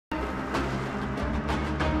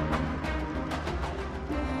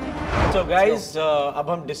So guys, अब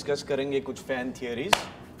हम discuss करेंगे कुछ फैन थियरीज.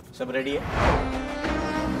 सब रेडी है?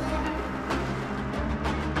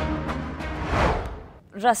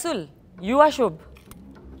 रसूल, you are शुभ.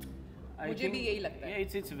 मुझे भी यही लगता है.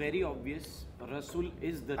 It's very obvious. Rasul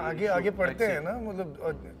is the. आगे पढ़ते हैं ना, मतलब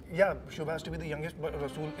yeah, Shubh has to be the youngest, but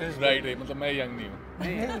Rasul is. Right. मतलब मैं young नहीं हूँ.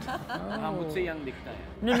 हाँ, मुझसे young दिखता है.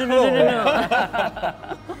 No.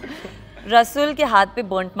 रसूल के हाथ पे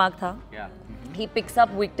burnt mark था. Yeah. He picks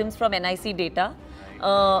up victims from NIC data,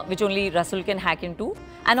 which only Rasul can hack into.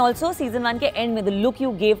 And also season 1 के end में the look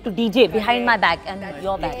you gave to DJ behind my back and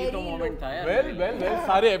your back. ये तो moment था यार. Well,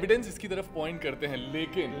 सारे evidence इसकी तरफ point करते हैं,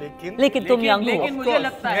 लेकिन तुम young हो. लेकिन मुझे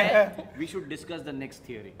लगता है we should discuss the next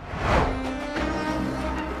theory.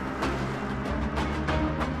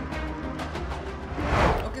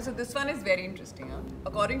 Okay, so this one is very interesting.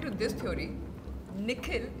 According to this theory,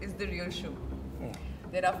 Nikhil is the real Shubh.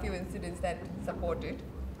 There are few incidents that support it,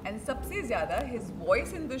 and सबसे ज़्यादा his voice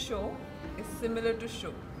in the show is similar to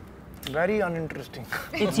Shubh. Very uninteresting.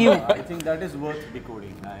 It's you. I think that is worth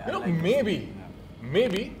decoding. You know,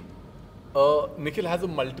 maybe Nikhil has a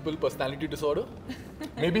multiple personality disorder.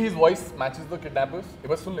 Maybe his voice matches the kidnappers. एक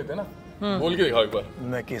बार सुन लेते हैं ना. बोल के दिखाओ एक बार.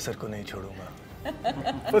 मैं केसर को नहीं छोड़ूंगा.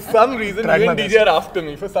 For some reason, you and DJ are after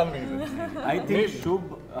me. For some reason. I think Shubh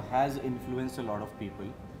has influenced a lot of people,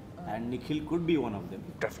 and Nikhil could be one of them.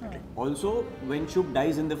 Definitely. Also, when Shubh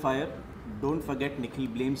dies in the fire, don't forget Nikhil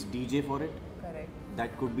blames DJ for it. Correct.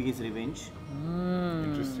 That could be his revenge.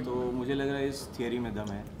 Interesting. तो मुझे लग रहा है इस theory में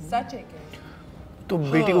दम है. सच है क्या? तो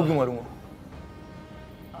बेटी को क्यों मारूंगा?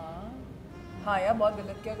 हाँ यार, बहुत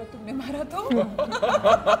गलत किया अगर तुमने मारा तो.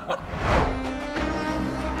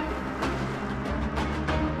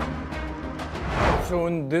 So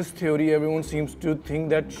in this theory, everyone seems to think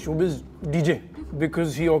that Shubh is DJ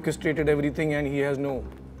because he orchestrated everything and he has no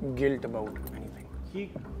guilt about anything. He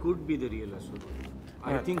could be the real Asur.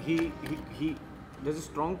 I think he there's a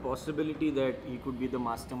strong possibility that he could be the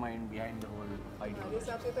mastermind behind the whole idea. मेरे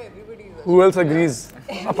हिसाब से तो everybody is. Who else agrees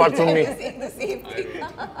apart from me? Saying the same thing.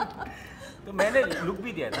 तो मैंने look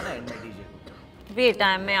भी दिया था ना एंड में डीजे को. Wait,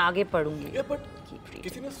 मैं आगे पढ़ूंगी. Yeah, but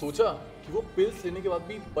किसी ने सोचा कि वो pills लेने के बाद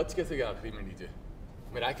भी बच कैसे गया आखिरी में DJ?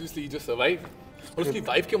 Miraculously he just survived. और उसकी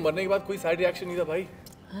वाइफ के मरने के बाद कोई साइड रिएक्शन नहीं था भाई.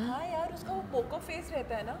 हाँ यार, उसका वो पोकर फेस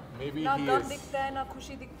रहता है ना. Maybe ना he गम is. दिखता है ना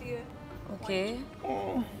खुशी दिखती है. Okay.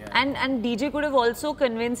 And DJ could have also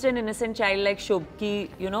convinced an innocent child like Shubh ki,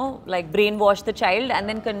 you know, like brainwashed the child and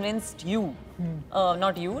then convinced you,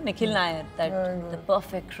 not you, Nikhil Nair, that the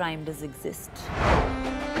perfect crime does exist.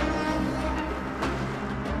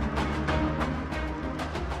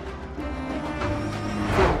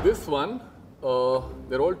 So this one,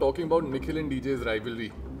 they're all talking about Nikhil and DJ's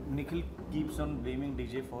rivalry. Nikhil keeps on blaming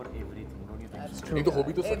DJ for everything, don't you think? That's नहीं तो हो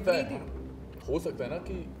भी तो सकता है. Everything. हो सकता है ना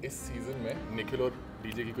कि इस सीजन में निखिल और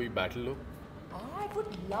डीजे की कोई बैटल हो. I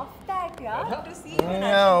would love that, yeah, to see.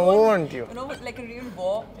 Yeah, won't you? You know, like a real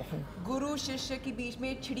war. गुरु शिष्य के बीच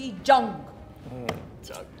में छिड़ी जंग.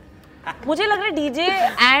 मुझे लग रहा है डीजे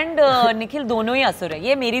एंड निखिल दोनों ही असुर है.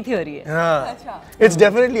 ये मेरी थ्योरी है. हाँ. अच्छा. It's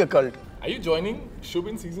definitely a cult. Are you joining Shubh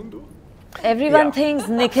in season 2? Everyone thinks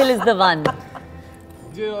Nikhil is the one.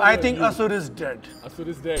 I think Asur is dead. Asur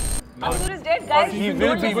is dead. Asur is dead, guys. He Don't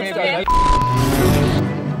will be listen made to a them.